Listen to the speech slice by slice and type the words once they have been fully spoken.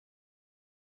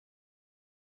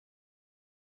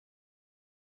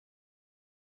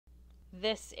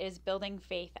This is Building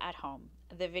Faith at Home,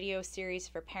 the video series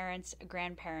for parents,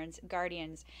 grandparents,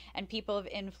 guardians, and people of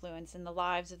influence in the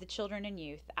lives of the children and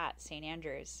youth at St.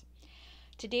 Andrews.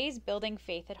 Today's Building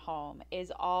Faith at Home is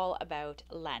all about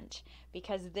Lent,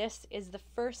 because this is the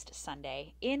first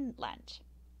Sunday in Lent.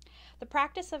 The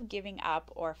practice of giving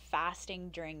up or fasting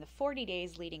during the 40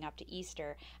 days leading up to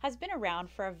Easter has been around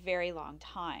for a very long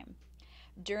time.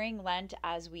 During Lent,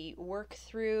 as we work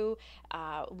through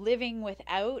living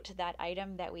without that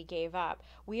item that we gave up,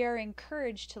 we are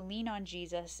encouraged to lean on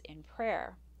Jesus in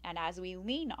prayer. And as we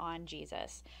lean on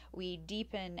Jesus, we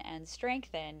deepen and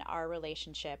strengthen our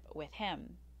relationship with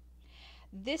Him.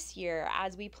 This year,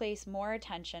 as we place more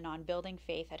attention on building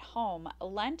faith at home,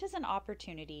 Lent is an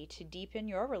opportunity to deepen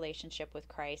your relationship with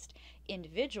Christ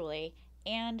individually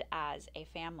and as a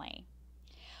family.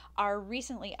 Our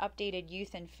recently updated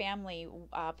youth and family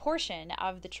portion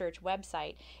of the church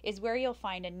website is where you'll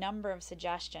find a number of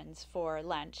suggestions for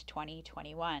Lent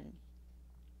 2021.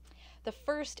 The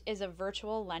first is a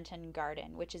virtual Lenten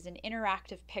garden, which is an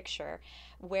interactive picture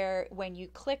where when you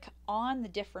click on the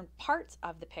different parts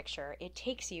of the picture, it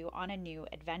takes you on a new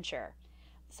adventure,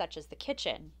 such as the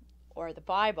kitchen, or the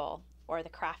Bible, or the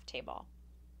craft table.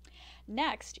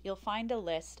 Next, you'll find a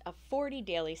list of 40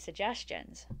 daily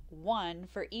suggestions, one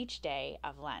for each day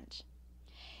of Lent.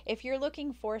 If you're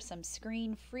looking for some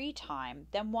screen-free time,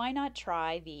 then why not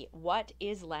try the What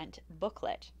is Lent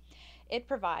booklet? It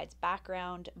provides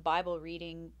background, Bible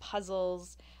reading,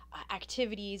 puzzles,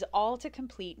 activities, all to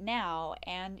complete now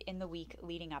and in the week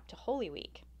leading up to Holy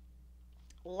Week.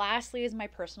 Lastly is my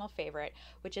personal favorite,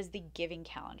 which is the giving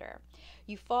calendar.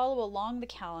 You follow along the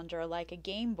calendar like a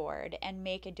game board and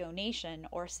make a donation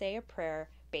or say a prayer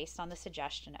based on the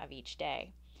suggestion of each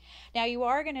day. Now, you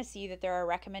are going to see that there are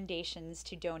recommendations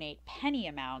to donate penny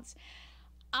amounts.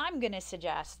 I'm going to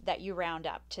suggest that you round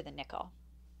up to the nickel.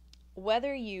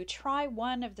 Whether you try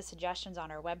one of the suggestions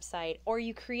on our website or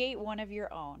you create one of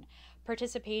your own,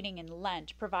 participating in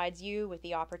Lent provides you with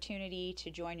the opportunity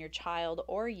to join your child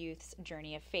or youth's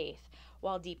journey of faith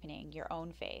while deepening your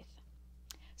own faith.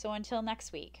 So until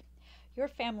next week, your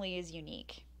family is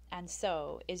unique, and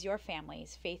so is your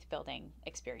family's faith-building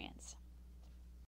experience.